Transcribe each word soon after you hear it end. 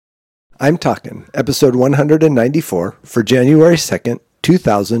I'm Talking, episode 194 for January 2nd,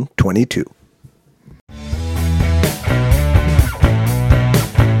 2022.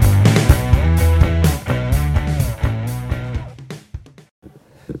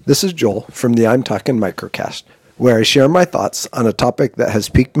 This is Joel from the I'm Talking Microcast, where I share my thoughts on a topic that has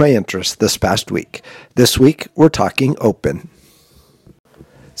piqued my interest this past week. This week, we're talking open.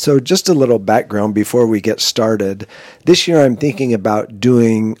 So just a little background before we get started. This year I'm thinking about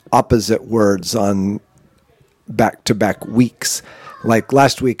doing opposite words on back-to-back weeks. Like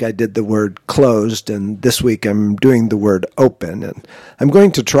last week I did the word closed, and this week I'm doing the word open. And I'm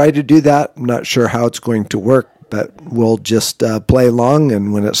going to try to do that. I'm not sure how it's going to work, but we'll just play along,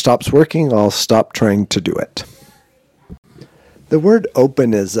 and when it stops working, I'll stop trying to do it. The word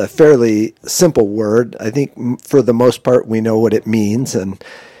open is a fairly simple word. I think for the most part we know what it means, and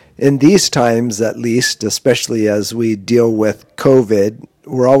in these times at least, especially as we deal with COVID,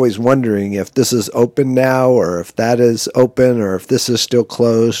 we're always wondering if this is open now or if that is open or if this is still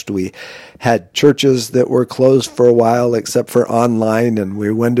closed. We had churches that were closed for a while except for online, and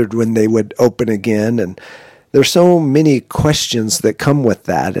we wondered when they would open again, and there's so many questions that come with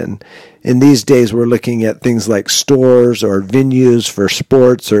that. And in these days, we're looking at things like stores or venues for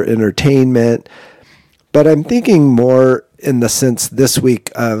sports or entertainment. But I'm thinking more in the sense this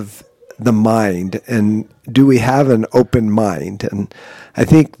week of the mind, and do we have an open mind? And I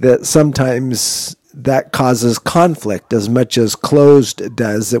think that sometimes that causes conflict as much as closed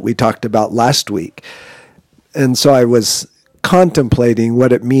does, that we talked about last week. And so I was contemplating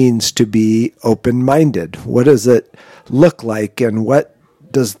what it means to be open-minded. What does it look like, and what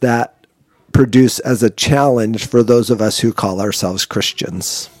does that produce as a challenge for those of us who call ourselves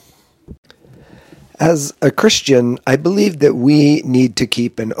Christians? As a Christian, I believe that we need to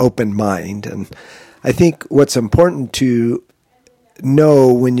keep an open mind, and I think what's important to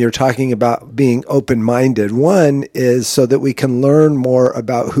know when you're talking about being open-minded, one is so that we can learn more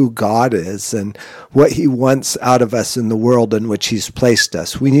about who God is and what He wants out of us in the world in which He's placed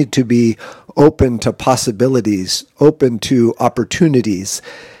us. We need to be open to possibilities, open to opportunities,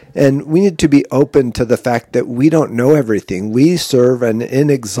 and we need to be open to the fact that we don't know everything. We serve an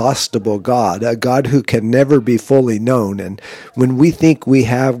inexhaustible God, a God who can never be fully known. And when we think we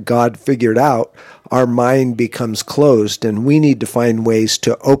have God figured out, our mind becomes closed, and we need to find ways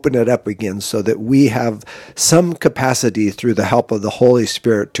to open it up again so that we have some capacity through the help of the Holy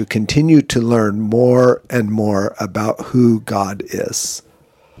Spirit to continue to learn more and more about who God is.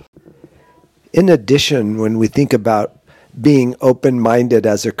 In addition, when we think about being open-minded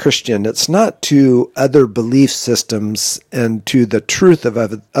as a Christian, it's not to other belief systems and to the truth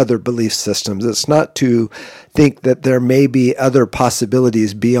of other belief systems. It's not to think that there may be other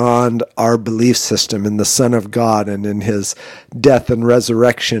possibilities beyond our belief system in the Son of God and in His death and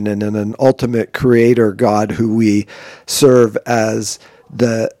resurrection and in an ultimate creator God who we serve as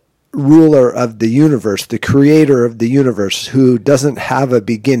the ruler of the universe, the creator of the universe, who doesn't have a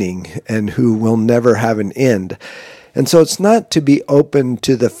beginning and who will never have an end. And so it's not to be open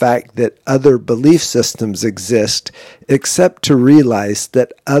to the fact that other belief systems exist, except to realize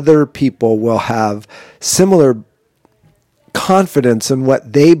that other people will have similar confidence in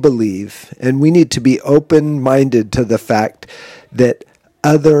what they believe. And we need to be open-minded to the fact that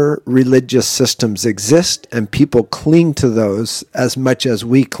other religious systems exist and people cling to those as much as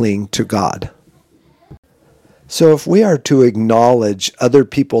we cling to God. So if we are to acknowledge other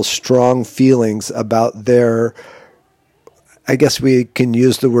people's strong feelings about their, I guess we can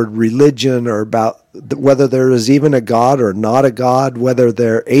use the word religion, or about whether there is even a God or not a God, whether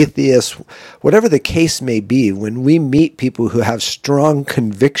they're atheists, whatever the case may be, when we meet people who have strong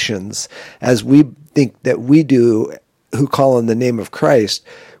convictions, as we think that we do, who call on the name of Christ,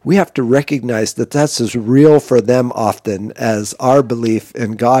 we have to recognize that that's as real for them often as our belief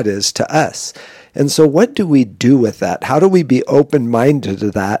in God is to us. And so what do we do with that? How do we be open-minded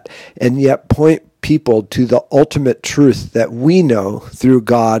to that and yet point people to the ultimate truth that we know through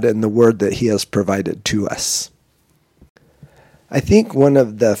God and the word that He has provided to us? I think one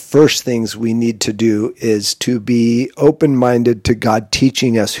of the first things we need to do is to be open-minded to God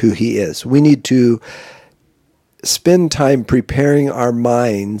teaching us who He is. We need to spend time preparing our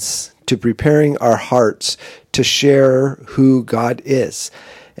minds, to preparing our hearts to share who God is.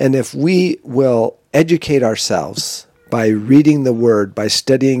 And if we will educate ourselves by reading the Word, by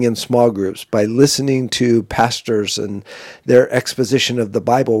studying in small groups, by listening to pastors and their exposition of the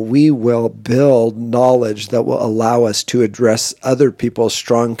Bible, we will build knowledge that will allow us to address other people's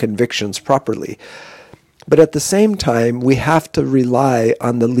strong convictions properly. But at the same time, we have to rely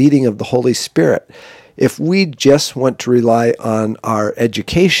on the leading of the Holy Spirit. If we just want to rely on our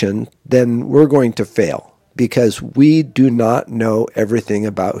education, then we're going to fail because we do not know everything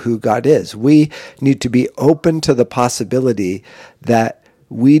about who God is. We need to be open to the possibility that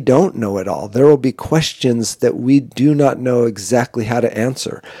we don't know it all. There will be questions that we do not know exactly how to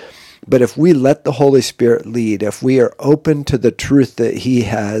answer. But if we let the Holy Spirit lead, if we are open to the truth that He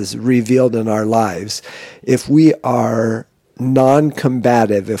has revealed in our lives, if we are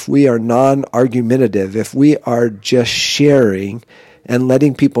non-combative, if we are non-argumentative, if we are just sharing and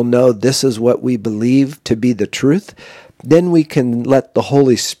letting people know this is what we believe to be the truth, then we can let the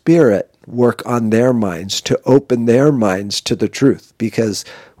Holy Spirit work on their minds to open their minds to the truth, because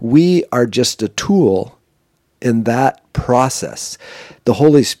we are just a tool in that process. The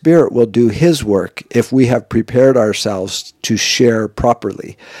Holy Spirit will do His work if we have prepared ourselves to share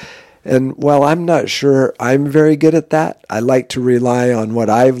properly. And while I'm not sure I'm very good at that, I like to rely on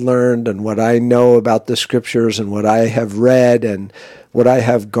what I've learned and what I know about the Scriptures and what I have read and what I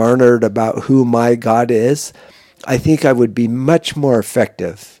have garnered about who my God is. I think I would be much more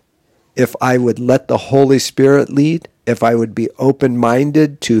effective if I would let the Holy Spirit lead, if I would be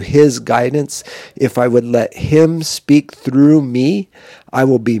open-minded to His guidance, if I would let Him speak through me. I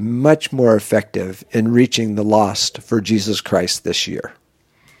will be much more effective in reaching the lost for Jesus Christ this year.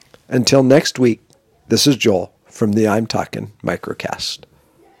 Until next week, this is Joel from the I'm Talking Microcast.